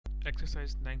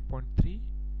Exercise 9.3,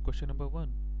 question number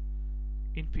 1.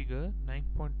 In figure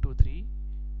 9.23,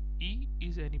 E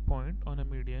is any point on a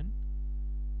median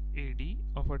AD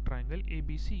of a triangle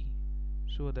ABC,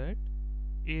 so that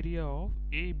area of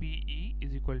ABE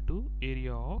is equal to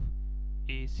area of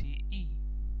ACE.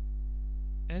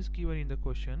 As given in the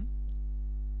question,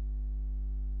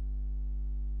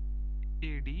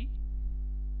 AD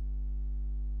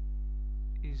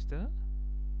is the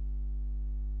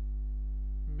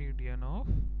median of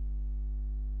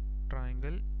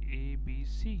triangle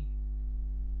ABC.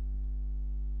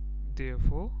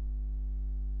 Therefore,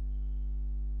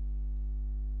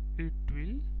 it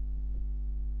will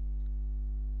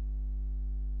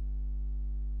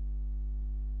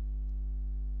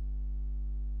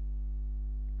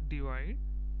divide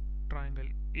triangle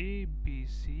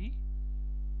ABC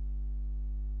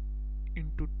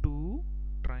into two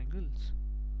triangles.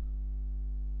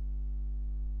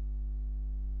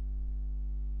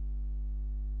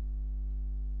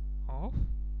 Of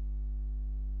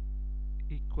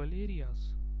equal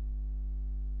areas.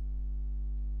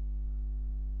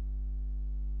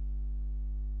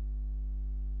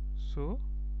 So,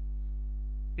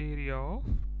 area of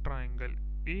triangle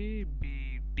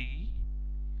ABD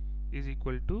is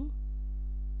equal to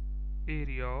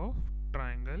area of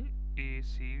triangle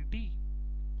ACD.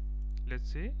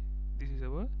 Let's say this is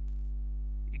our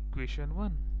equation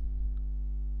 1.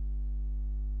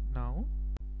 Now,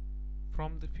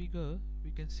 from the figure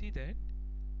we can see that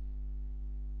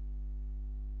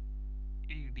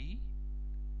ED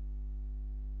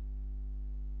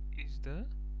is the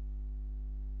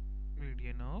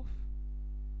median of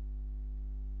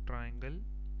triangle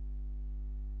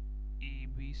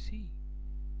EBC.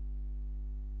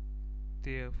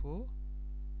 Therefore,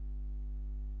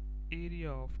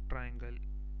 area of triangle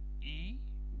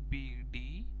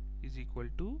EBD is equal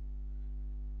to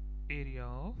area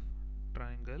of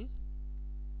triangle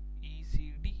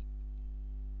ECD.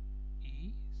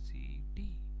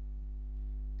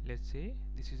 Let's say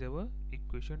this is our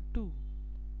equation 2.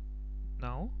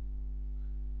 Now,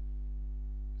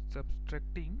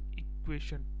 subtracting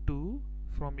equation 2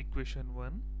 from equation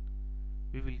 1,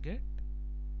 we will get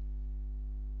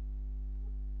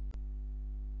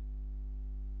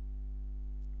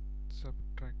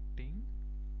subtracting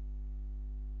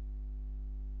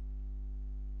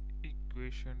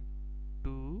equation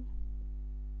 2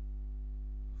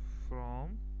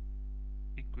 from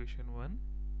equation 1,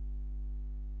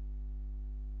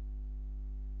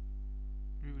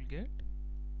 we will get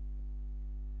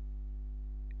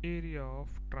area of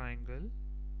triangle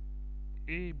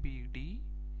ABD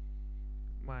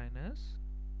minus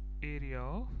area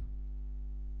of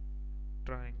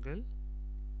triangle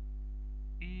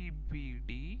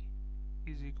EBD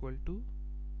is equal to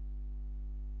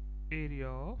area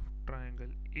of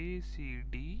triangle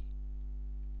ACD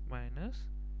minus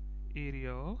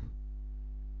area of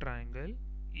triangle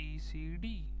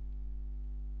ECD.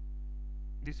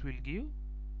 This will give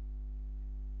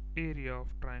area of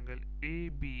triangle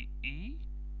ABE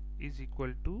is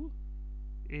equal to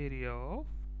area of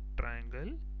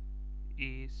triangle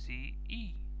ACE.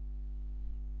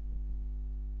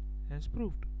 Hence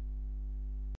proved.